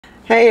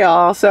Hey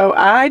y'all, so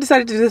I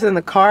decided to do this in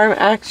the car. I'm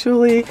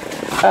actually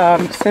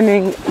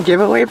sending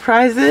giveaway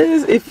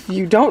prizes. If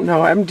you don't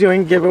know, I'm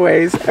doing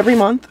giveaways every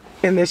month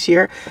in this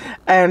year,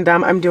 and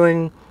I'm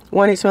doing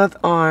one each month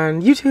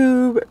on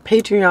YouTube,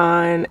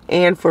 Patreon,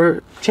 and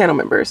for channel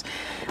members.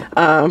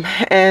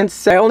 And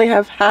so I only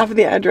have half of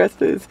the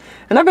addresses,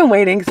 and I've been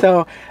waiting,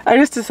 so I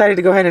just decided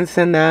to go ahead and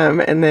send them,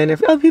 and then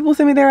if other people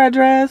send me their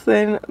address,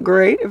 then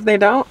great. If they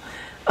don't,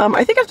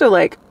 I think after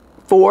like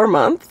 4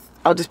 months,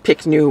 I'll just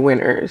pick new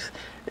winners,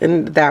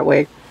 and that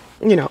way,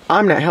 you know,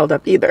 I'm not held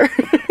up either,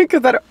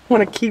 because I don't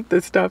want to keep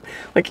this stuff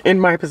like in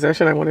my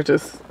possession. I want to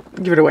just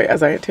give it away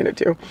as I intended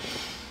to.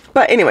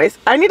 But anyways,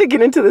 I need to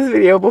get into this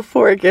video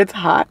before it gets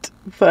hot,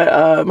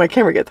 but my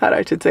camera gets hot,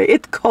 I should say.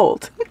 It's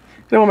cold. I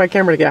don't want my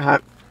camera to get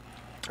hot.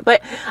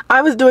 But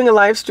I was doing a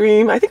live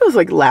stream, I think it was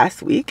like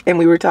last week, and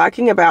we were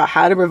talking about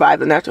how to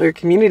revive the natural hair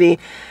community,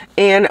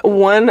 and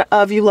one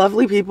of you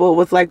lovely people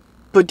was like,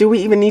 but do we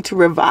even need to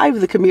revive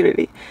the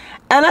community?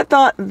 And I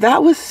thought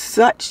that was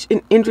such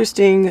an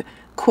interesting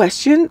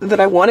question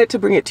that I wanted to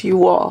bring it to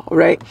you all,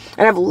 right?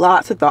 And I have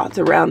lots of thoughts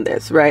around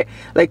this, right?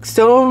 Like,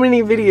 so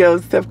many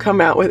videos have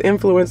come out with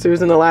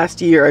influencers in the last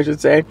year, I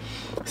should say,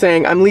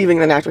 saying I'm leaving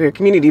the natural hair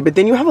community, but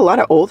then you have a lot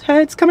of old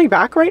heads coming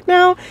back right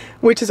now,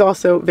 which is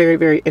also very,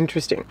 very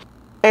interesting.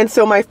 And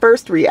so my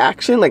first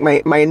reaction, like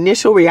my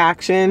initial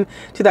reaction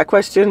to that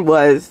question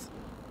was,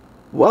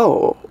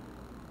 whoa,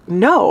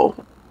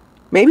 no.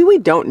 Maybe we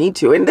don't need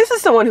to. And this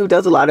is someone who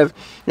does a lot of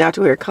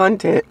natural hair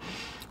content,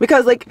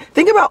 because like,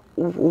 think about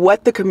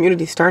what the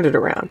community started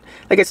around.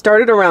 Like, it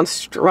started around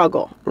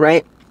struggle,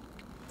 right?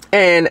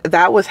 And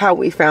that was how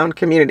we found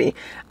community.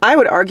 I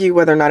would argue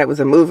whether or not it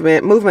was a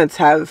movement. Movements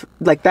have,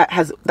 like,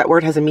 that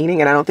word has a meaning,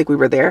 and I don't think we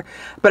were there.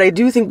 But I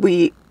do think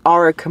we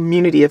are a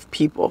community of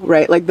people,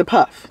 right? Like the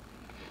puff.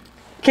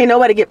 Can't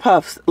nobody get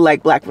puffs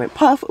like black women.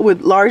 Puff with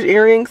large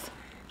earrings,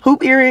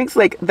 hoop earrings,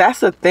 like,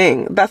 that's a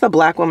thing. That's a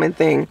black woman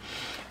thing.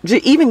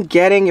 Even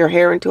getting your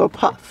hair into a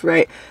puff,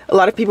 right? A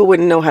lot of people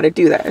wouldn't know how to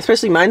do that,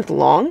 especially mine's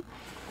long.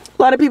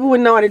 A lot of people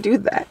wouldn't know how to do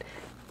that.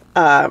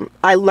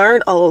 I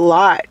learned a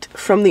lot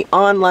from the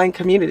online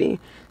community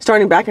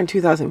starting back in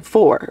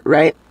 2004,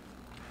 right?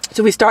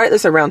 So we started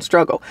this around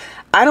struggle.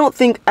 I don't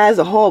think as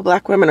a whole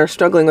black women are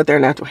struggling with their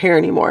natural hair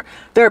anymore.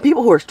 There are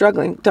people who are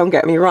struggling, don't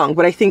get me wrong,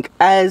 but I think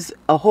as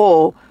a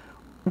whole,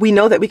 we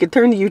know that we could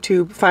turn to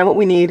YouTube, find what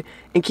we need,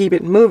 and keep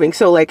it moving.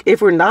 So like,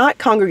 if we're not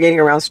congregating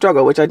around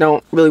struggle, which I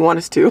don't really want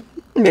us to,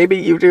 maybe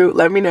you do,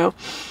 let me know.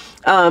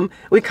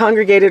 We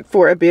congregated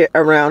for a bit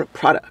around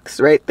products,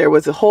 right? There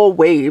was a whole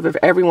wave of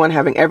everyone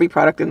having every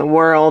product in the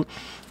world,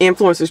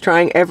 influencers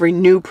trying every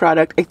new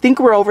product. I think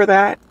we're over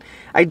that.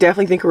 I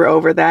definitely think we're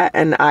over that,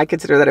 and I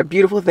consider that a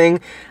beautiful thing.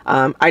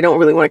 I don't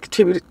really want to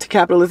contribute to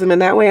capitalism in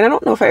that way, and I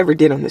don't know if I ever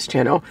did on this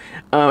channel.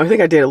 I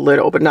think I did a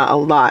little, but not a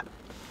lot.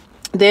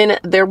 Then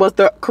there was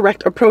the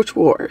correct approach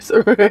wars,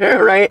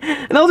 right?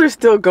 And those are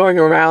still going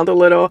around a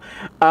little.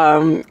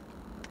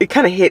 It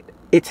kind of hit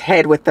its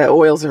head with the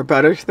oils or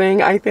butters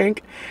thing, I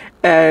think.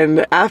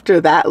 And after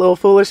that little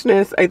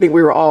foolishness, I think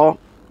we were all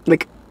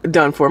like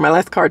done for. My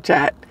last card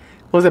chat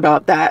was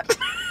about that.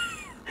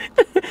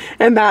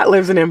 And that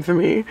lives in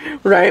infamy,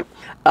 right?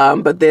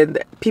 But then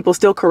people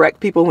still correct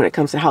people when it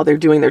comes to how they're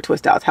doing their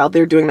twist outs, how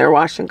they're doing their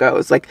wash and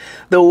goes. Like,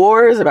 the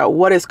war is about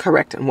what is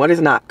correct and what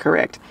is not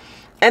correct.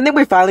 And then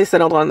we finally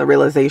settled on the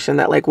realization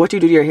that, like, what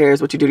you do to your hair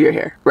is what you do to your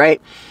hair, right?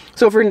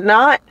 So if we're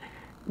not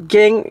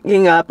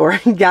ganging up or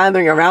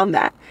gathering around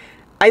that,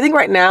 I think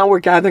right now we're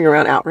gathering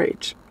around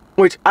outrage,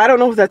 which I don't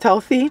know if that's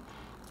healthy,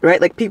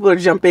 right? Like, people are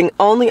jumping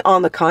only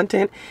on the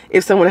content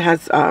if someone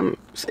has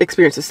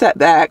experienced a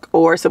setback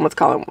or someone's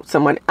calling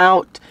someone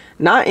out,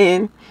 not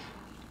in.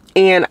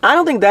 And I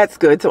don't think that's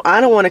good. So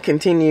I don't want to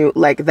continue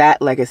like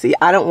that legacy.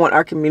 I don't want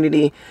our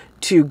community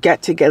to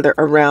get together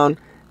around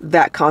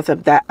that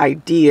concept, that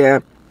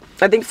idea.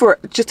 I think for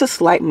just a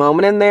slight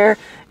moment in there,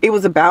 it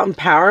was about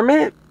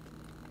empowerment.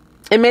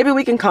 And maybe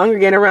we can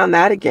congregate around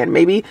that again.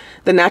 Maybe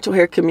the natural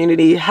hair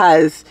community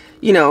has,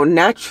 you know,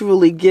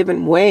 naturally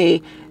given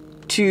way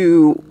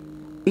to,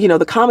 you know,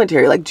 the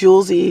commentary. Like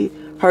Julesy,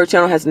 her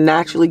channel has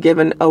naturally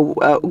given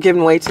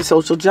way to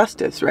social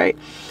justice, right?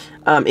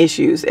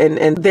 Issues.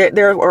 And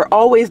there are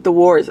always the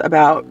wars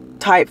about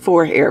type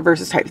 4 hair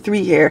versus type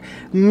 3 hair,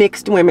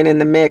 mixed women in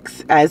the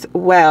mix as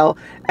well.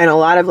 And a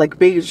lot of like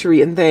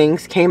bigotry and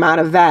things came out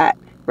of that,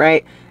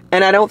 right?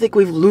 And I don't think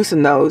we've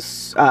loosened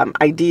those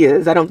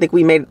ideas. I don't think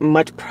we made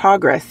much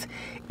progress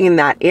in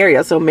that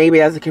area. So maybe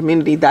as a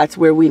community, that's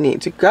where we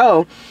need to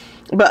go.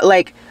 But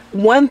like,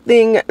 one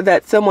thing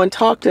that someone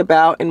talked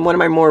about in one of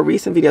my more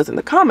recent videos in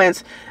the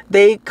comments,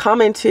 they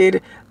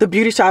commented the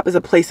beauty shop is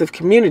a place of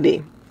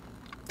community.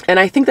 And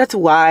I think that's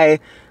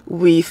why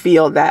we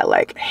feel that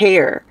like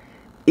hair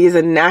is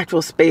a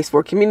natural space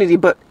for community.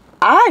 But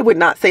I would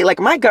not say, like,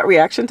 my gut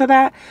reaction to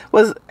that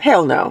was,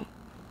 hell no.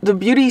 The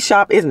beauty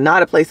shop is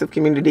not a place of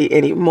community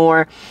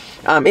anymore.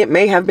 It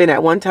may have been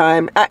at one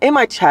time. In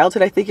my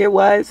childhood, I think it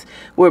was,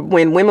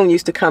 when women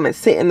used to come and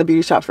sit in the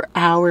beauty shop for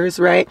hours,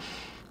 right?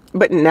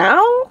 But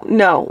now,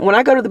 no. When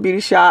I go to the beauty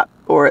shop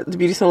or the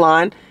beauty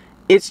salon,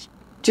 it's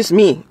just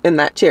me in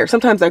that chair.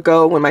 Sometimes I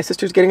go when my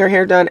sister's getting her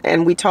hair done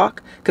and we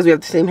talk because we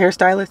have the same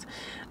hairstylist,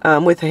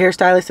 with a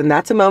hairstylist, and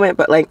that's a moment.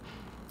 But like,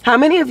 how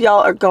many of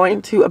y'all are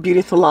going to a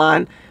beauty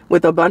salon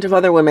with a bunch of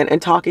other women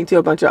and talking to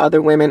a bunch of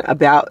other women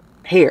about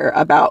hair,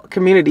 about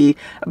community,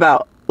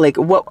 about like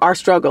what our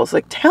struggles?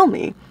 Like, tell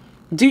me,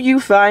 do you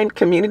find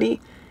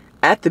community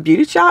at the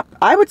beauty shop?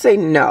 I would say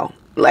no,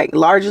 like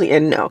largely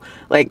and no.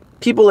 Like,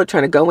 people are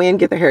trying to go in,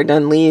 get their hair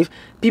done, leave.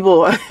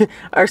 People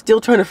are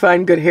still trying to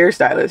find good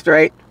hairstylists,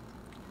 right?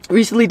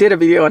 Recently did a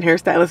video on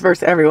hairstylist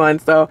versus everyone,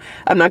 so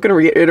I'm not going to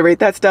reiterate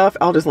that stuff.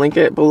 I'll just link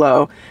it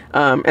below,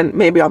 and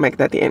maybe I'll make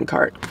that the end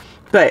card.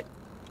 But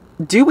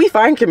do we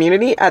find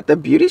community at the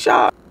beauty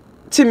shop?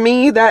 To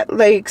me, that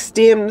like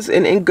stems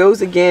and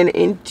goes again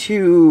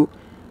into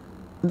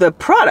the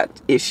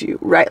product issue,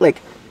 right?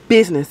 Like,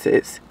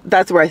 businesses,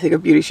 that's where I think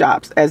of beauty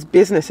shops, as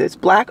businesses.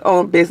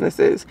 Black-owned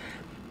businesses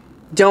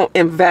don't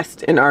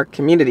invest in our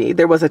community.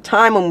 There was a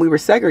time when we were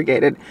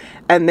segregated,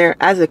 and there,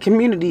 as a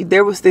community,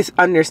 there was this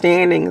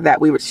understanding that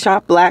we would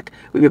shop black,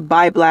 we would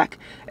buy black,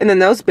 and then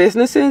those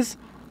businesses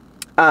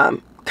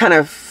kind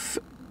of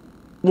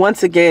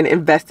once again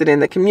invested in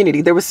the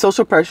community. There was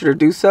social pressure to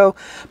do so,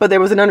 but there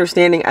was an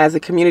understanding as a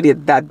community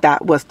that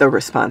that was the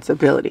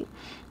responsibility,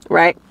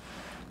 right?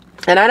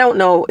 And I don't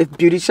know if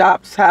beauty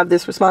shops have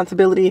this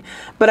responsibility,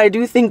 but I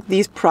do think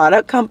these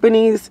product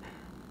companies,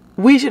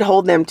 we should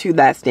hold them to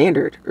that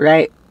standard,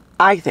 right?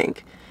 I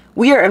think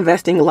we are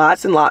investing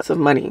lots and lots of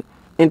money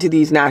into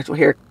these natural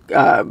hair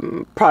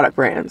product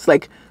brands.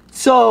 Like,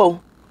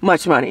 so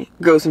much money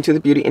goes into the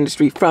beauty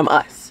industry from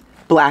us,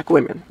 Black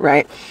women,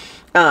 right?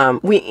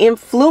 We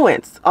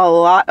influence a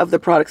lot of the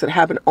products that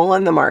happen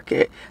on the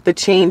market, the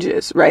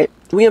changes, right?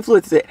 We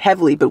influence it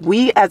heavily, but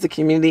we as a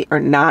community are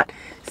not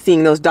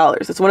seeing those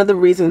dollars. It's one of the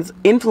reasons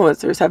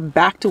influencers have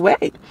backed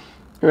away,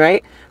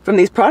 right, from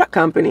these product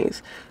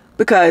companies,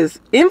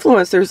 because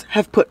influencers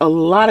have put a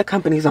lot of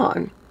companies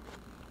on.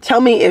 Tell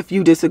me if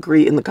you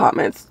disagree in the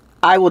comments.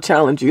 I will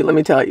challenge you, let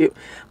me tell you.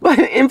 But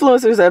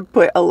influencers have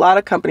put a lot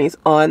of companies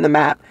on the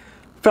map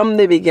from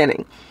the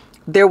beginning.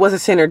 There was a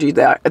synergy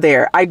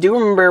there. I do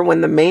remember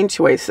when the Main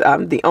Choice,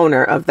 the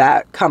owner of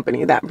that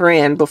company, that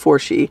brand, before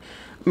she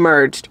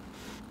merged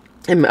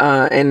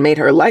and made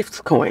her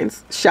life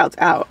coins, shouts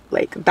out,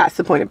 like, that's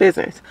the point of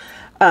business.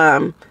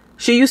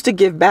 She used to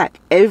give back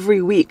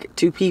every week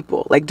to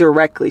people, like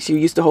directly. She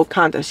used to hold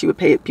contests. She would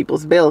pay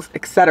people's bills,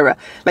 etc.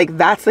 Like,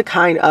 that's the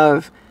kind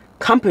of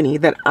company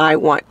that I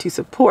want to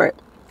support.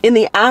 In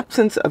the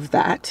absence of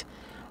that,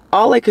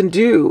 all I can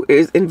do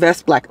is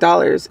invest Black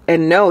dollars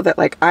and know that,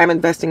 like, I'm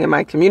investing in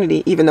my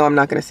community, even though I'm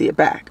not going to see it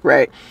back,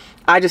 right?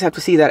 I just have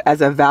to see that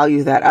as a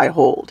value that I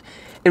hold,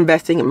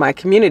 investing in my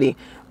community.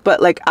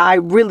 But, like, I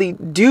really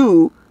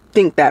do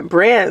think that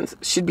brands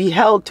should be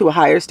held to a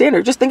higher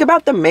standard. Just think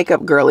about the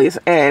makeup girlies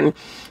and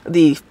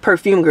the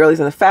perfume girlies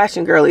and the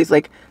fashion girlies.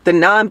 Like, the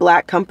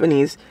non-Black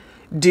companies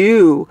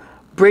do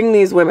bring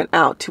these women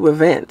out to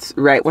events,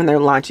 right, when they're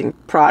launching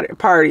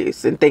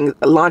parties and things,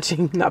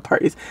 launching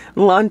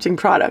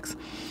products.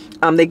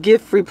 They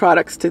give free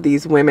products to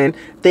these women.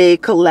 They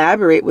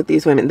collaborate with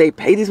these women. They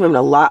pay these women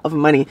a lot of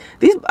money.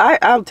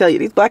 I'll tell you,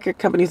 these Black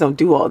companies don't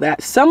do all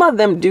that. Some of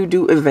them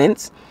do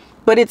events,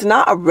 but it's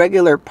not a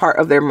regular part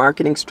of their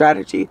marketing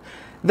strategy.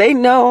 They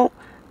know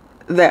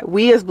that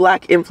we as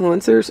Black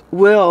influencers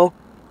will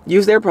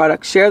use their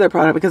product, share their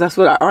product, because that's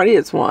what our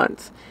audience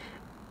wants.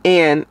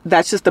 And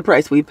that's just the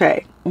price we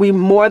pay. We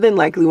more than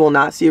likely will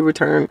not see a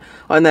return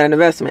on that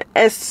investment,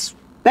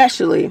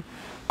 especially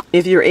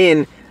if you're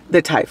in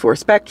the type 4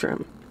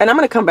 spectrum. And I'm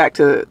going to come back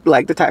to,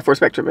 like, the type 4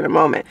 spectrum in a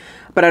moment,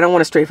 but I don't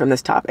want to stray from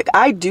this topic.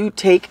 I do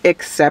take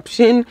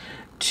exception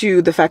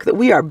to the fact that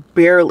we are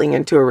barreling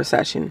into a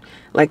recession.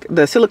 Like,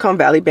 the Silicon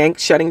Valley Bank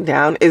shutting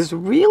down is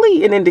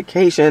really an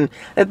indication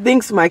that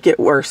things might get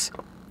worse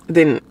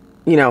than,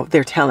 you know,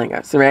 they're telling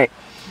us, right?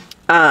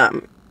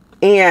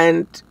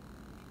 And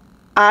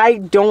I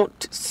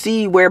don't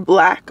see where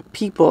Black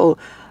people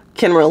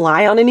can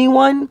rely on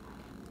anyone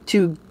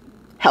to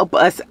help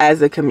us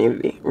as a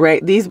community,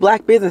 right? These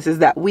Black businesses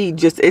that we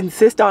just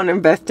insist on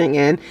investing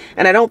in,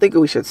 and I don't think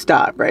we should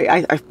stop,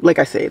 right? Like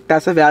I say,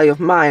 that's a value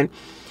of mine.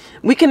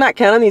 We cannot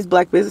count on these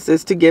Black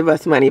businesses to give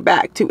us money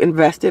back, to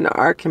invest in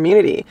our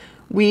community.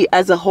 We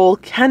as a whole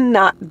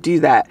cannot do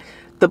that.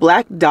 The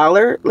Black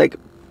dollar, like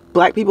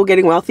Black people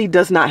getting wealthy,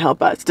 does not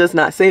help us, does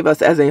not save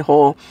us as a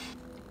whole.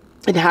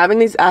 And having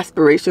these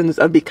aspirations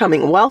of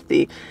becoming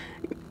wealthy,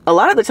 a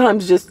lot of the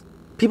times just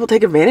people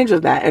take advantage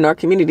of that in our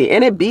community,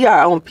 and it be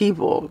our own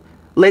people.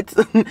 Let's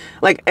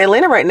like,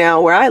 Atlanta right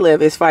now, where I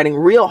live, is fighting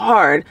real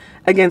hard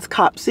against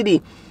Cop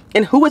City.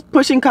 And who is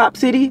pushing Cop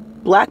City?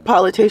 Black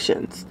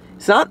politicians.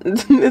 It's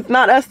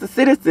not us, the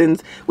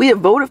citizens. We have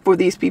voted for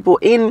these people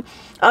in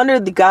under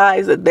the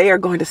guise that they are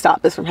going to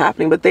stop this from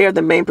happening, but they are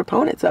the main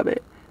proponents of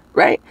it,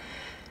 right?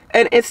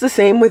 And it's the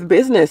same with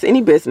business,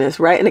 any business,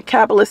 right? In a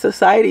capitalist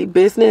society,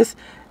 business,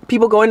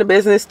 people go into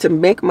business to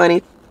make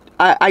money.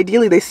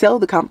 Ideally, they sell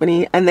the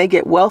company and they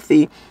get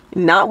wealthy,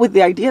 not with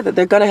the idea that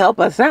they're going to help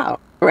us out,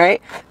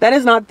 right? That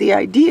is not the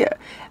idea.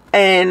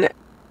 And,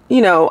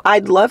 you know,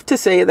 I'd love to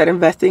say that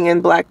investing in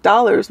black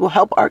dollars will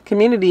help our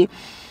community.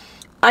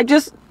 I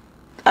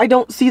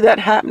don't see that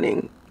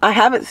happening. I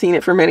haven't seen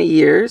it for many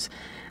years.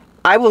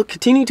 I will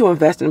continue to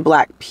invest in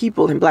black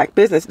people and black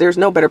business. There's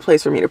no better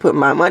place for me to put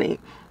my money,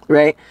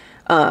 right?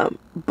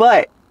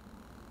 But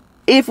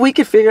if we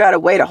could figure out a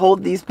way to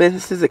hold these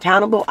businesses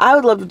accountable, I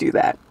would love to do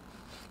that,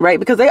 right?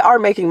 Because they are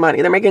making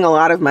money. They're making a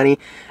lot of money.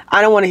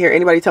 I don't want to hear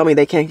anybody tell me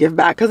they can't give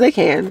back, because they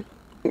can.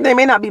 They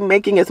may not be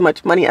making as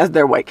much money as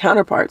their white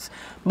counterparts,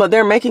 but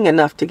they're making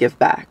enough to give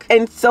back.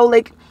 And so,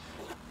 like,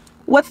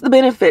 what's the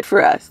benefit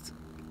for us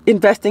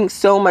investing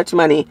so much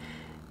money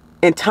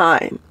and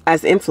time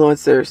as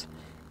influencers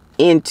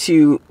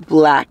into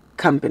black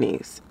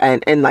companies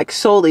and like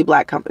solely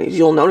black companies?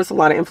 You'll notice a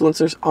lot of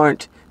influencers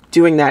aren't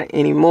doing that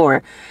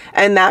anymore.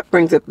 And that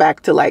brings it back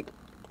to like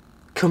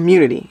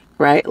community,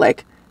 right?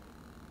 Like,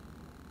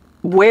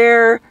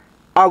 where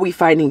are we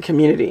finding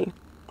community,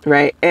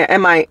 right?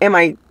 Am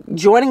I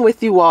joining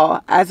with you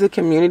all as a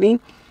community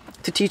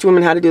to teach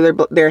women how to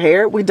do their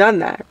hair? We've done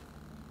that.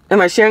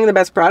 Am I sharing the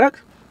best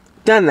product?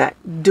 Done that.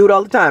 Do it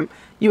all the time.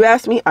 You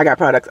ask me, I got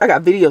products. I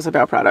got videos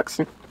about products.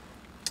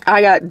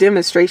 I got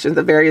demonstrations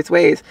of various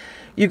ways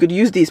you could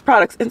use these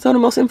products, and so do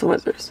most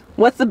influencers.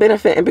 What's the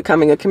benefit in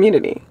becoming a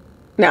community?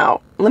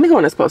 Now, let me go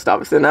in this post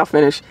office and I'll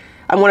finish.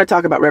 I want to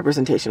talk about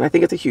representation. I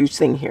think it's a huge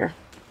thing here.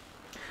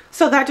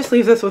 So that just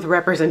leaves us with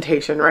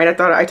representation, right?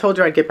 I told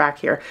you I'd get back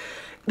here.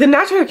 The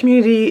natural hair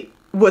community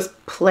was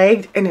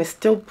plagued and is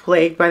still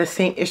plagued by the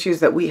same issues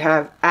that we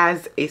have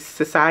as a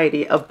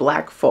society of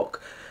black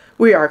folk.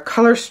 We are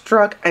color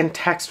struck, and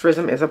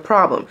texturism is a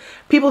problem.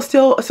 People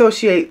still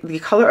associate the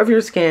color of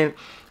your skin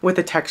with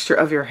the texture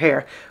of your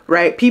hair,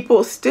 right?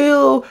 People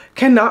still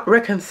cannot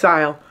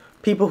reconcile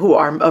people who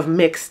are of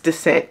mixed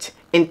descent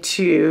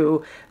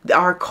into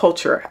our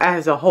culture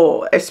as a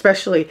whole,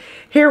 especially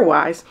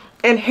hair-wise.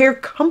 And hair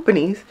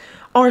companies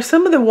are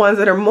some of the ones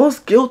that are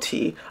most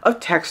guilty of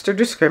texture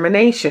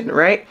discrimination,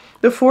 right?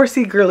 The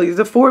 4C girlies,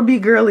 the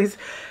 4B girlies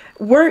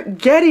weren't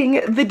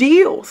getting the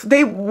deals.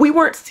 We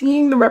weren't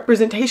seeing the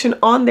representation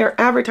on their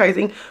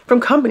advertising from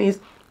companies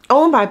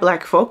owned by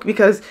black folk,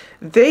 because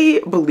they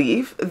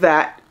believe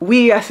that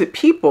we as a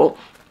people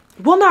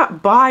will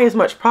not buy as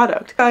much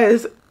product.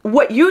 Because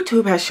what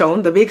YouTube has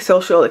shown, the big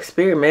social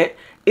experiment,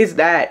 is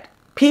that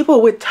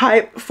people with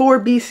type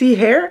 4BC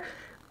hair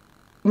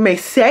may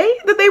say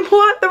that they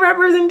want the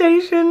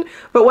representation,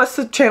 but what's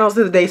the channels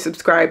that they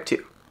subscribe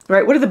to,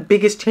 right? What are the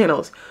biggest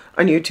channels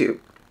on YouTube?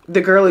 The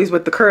girlies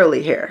with the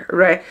curly hair,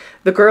 right?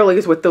 The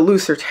girlies with the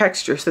looser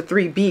textures, the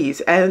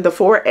 3Bs and the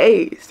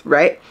 4As,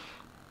 right?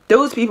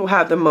 Those people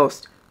have the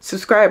most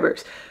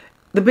subscribers.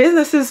 The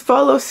businesses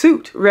follow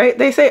suit, right?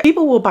 They say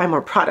people will buy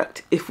more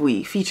product if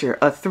we feature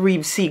a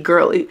 3C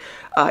girly.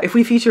 If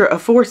we feature a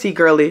 4C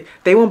girly,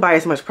 they won't buy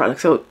as much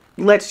product. So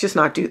let's just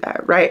not do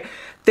that, right?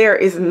 There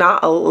is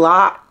not a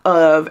lot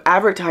of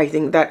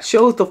advertising that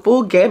shows the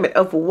full gamut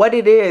of what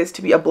it is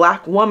to be a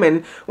black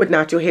woman with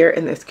natural hair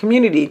in this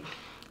community.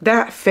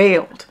 That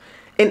failed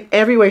in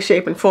every way,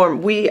 shape, and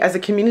form. We as a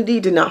community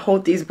did not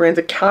hold these brands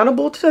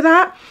accountable to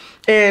that.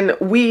 And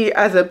we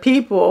as a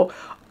people,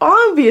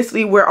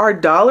 obviously where our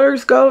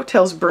dollars go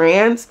tells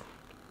brands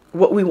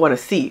what we want to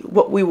see,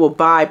 what we will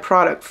buy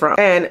product from.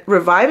 And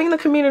reviving the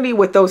community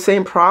with those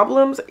same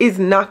problems is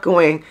not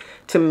going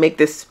to make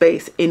this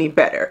space any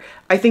better.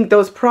 I think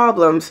those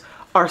problems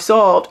are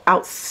solved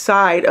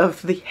outside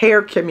of the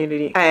hair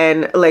community.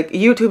 And like,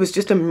 YouTube is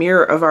just a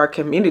mirror of our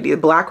community. The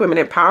black women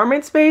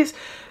empowerment space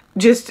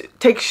just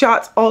takes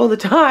shots all the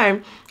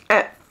time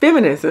at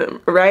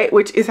feminism, right?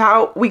 Which is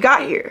how we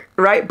got here,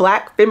 right?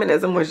 Black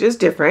feminism was just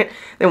different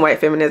than white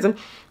feminism.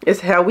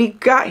 It's how we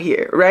got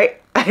here, right?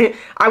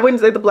 I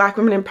wouldn't say the black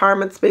women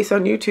empowerment space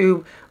on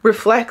YouTube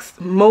reflects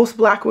most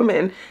black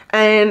women,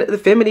 and the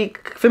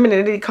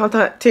femininity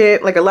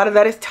content, like a lot of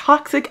that is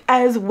toxic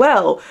as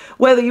well.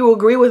 Whether you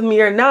agree with me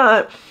or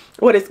not,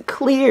 what is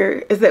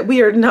clear is that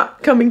we are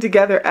not coming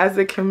together as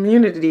a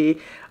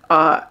community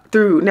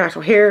through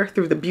natural hair,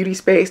 through the beauty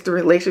space, through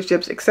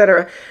relationships,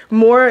 etc.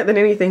 More than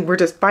anything, we're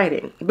just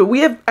fighting. But we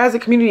have, as a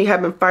community,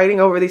 have been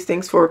fighting over these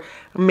things for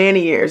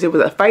many years. It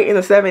was a fight in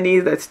the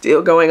 70s that's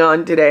still going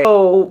on today.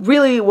 So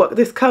really what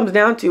this comes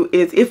down to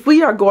is, if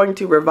we are going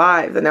to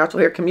revive the natural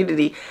hair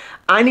community,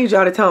 I need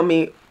y'all to tell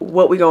me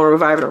what we're going to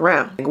revive it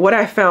around. What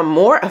I found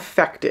more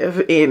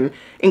effective in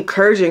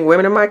encouraging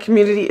women in my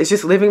community is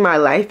just living my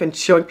life and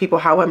showing people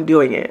how I'm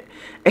doing it.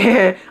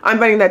 And I'm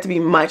finding that to be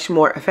much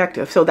more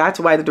effective. So that's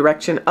why the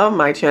direction of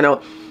my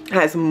channel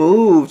has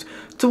moved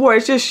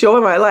towards just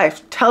showing my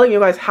life, telling you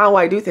guys how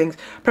I do things,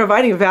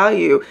 providing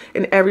value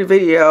in every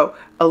video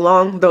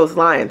along those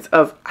lines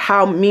of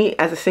how me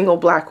as a single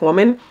black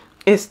woman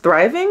is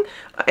thriving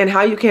and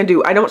how you can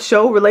do. I don't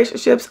show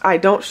relationships, I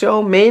don't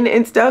show men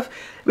and stuff,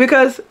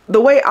 because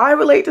the way I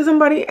relate to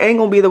somebody ain't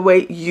gonna be the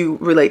way you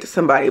relate to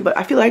somebody. But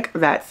I feel like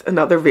that's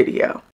another video.